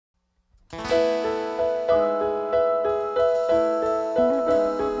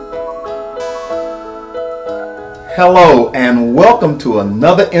Hello and welcome to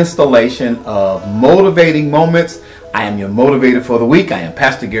another installation of Motivating Moments. I am your motivator for the week. I am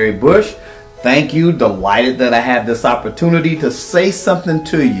Pastor Gary Bush. Thank you. Delighted that I have this opportunity to say something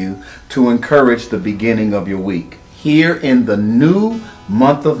to you to encourage the beginning of your week. Here in the new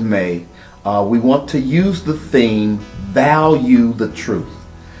month of May, we want to use the theme, Value the Truth.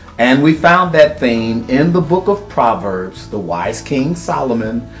 And we found that theme in the book of Proverbs. The wise King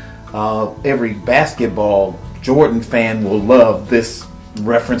Solomon, every basketball Jordan fan will love this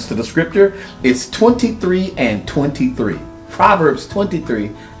reference to the scripture. It's 23 and 23. Proverbs 23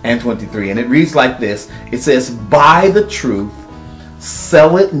 and 23. And it reads like this. It says, buy the truth,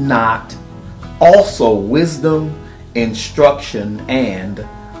 sell it not, also wisdom, instruction, and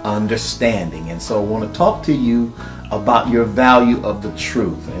understanding. And so I want to talk to you about your value of the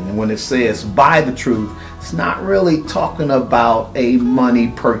truth. And when it says buy the truth, it's not really talking about a money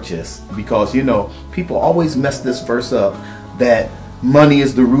purchase, because you know people always mess this verse up that money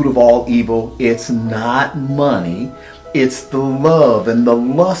is the root of all evil. It's not money. It's the love and the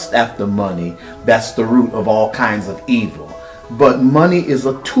lust after money that's the root of all kinds of evil. But money is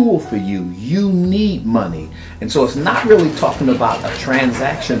a tool for you. You need money. And so it's not really talking about a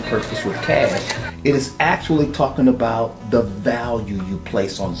transaction purpose with cash. It is actually talking about the value you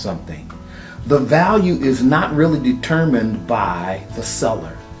place on something. The value is not really determined by the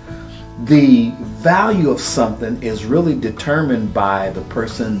seller. The value of something is really determined by the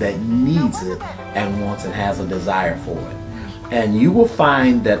person that needs it and wants and has a desire for it. And you will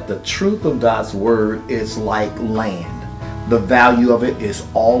find that the truth of God's word is like land. The value of it is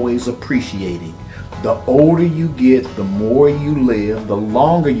always appreciating. The older you get, the more you live, the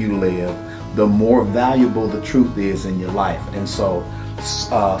longer you live, the more valuable the truth is in your life. And so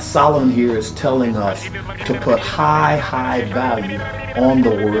Solomon here is telling us to put high value on the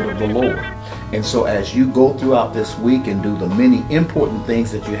word of the Lord. And so as you go throughout this week and do the many important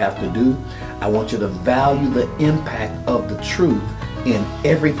things that you have to do, I want you to value the impact of the truth in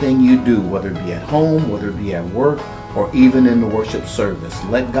everything you do, whether it be at home, whether it be at work, or even in the worship service.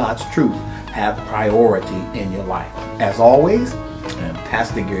 Let God's truth have priority in your life. As always, I'm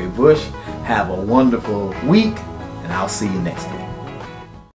Pastor Gary Bush. Have a wonderful week, and I'll see you next week.